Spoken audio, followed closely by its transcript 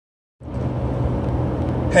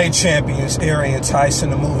Hey champions, Arian, Tyson,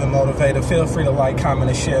 the moving motivator. Feel free to like, comment,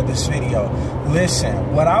 and share this video.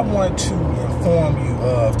 Listen, what I want to inform you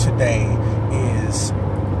of today is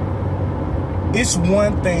it's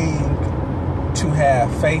one thing to have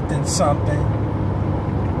faith in something,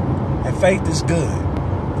 and faith is good.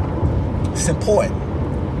 It's important.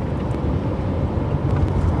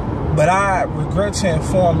 But I regret to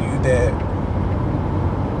inform you that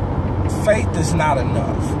faith is not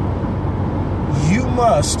enough. You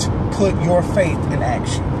must put your faith in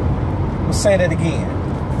action. I'll say that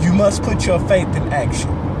again. You must put your faith in action.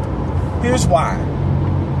 Here's why.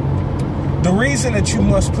 The reason that you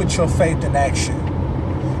must put your faith in action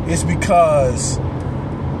is because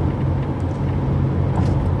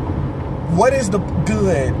what is the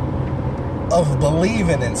good of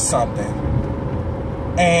believing in something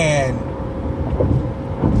and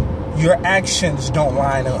your actions don't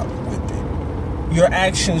line up with it? Your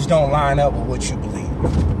actions don't line up with what you believe.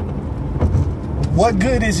 What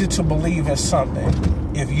good is it to believe in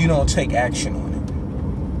something if you don't take action on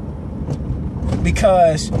it?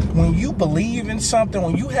 Because when you believe in something,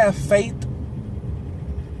 when you have faith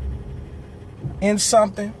in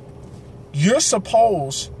something, you're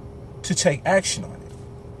supposed to take action on it.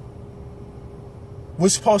 We're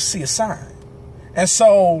supposed to see a sign. And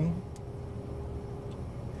so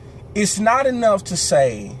it's not enough to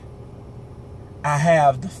say, I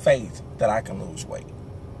have the faith that I can lose weight.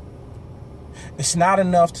 It's not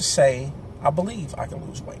enough to say, I believe I can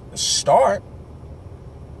lose weight. It's a start,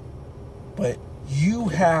 but you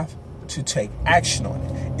have to take action on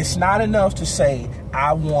it. It's not enough to say,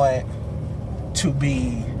 I want to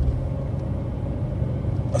be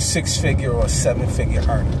a 6-figure or a 7-figure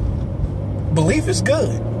earner. Belief is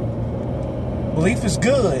good. Belief is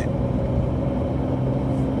good.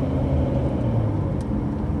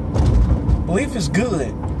 Belief is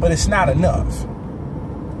good, but it's not enough.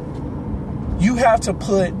 You have to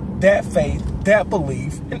put that faith, that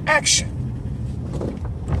belief in action.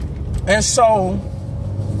 And so,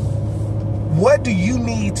 what do you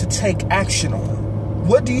need to take action on?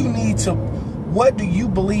 What do you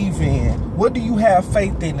believe in? What do you have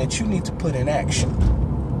faith in that you need to put in action?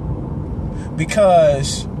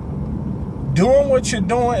 Because doing what you're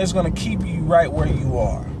doing is going to keep you right where you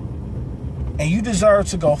are. And you deserve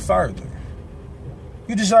to go further.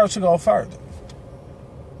 You deserve to go further.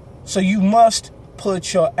 So you must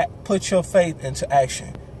put your faith into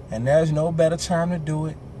action. And there's no better time to do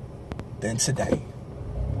it than today.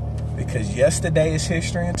 Because yesterday is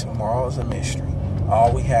history and tomorrow is a mystery.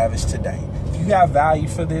 All we have is today. If you got value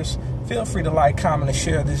for this, feel free to like, comment, and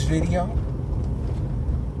share this video.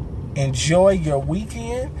 Enjoy your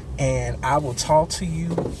weekend, and I will talk to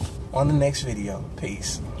you on the next video.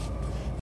 Peace.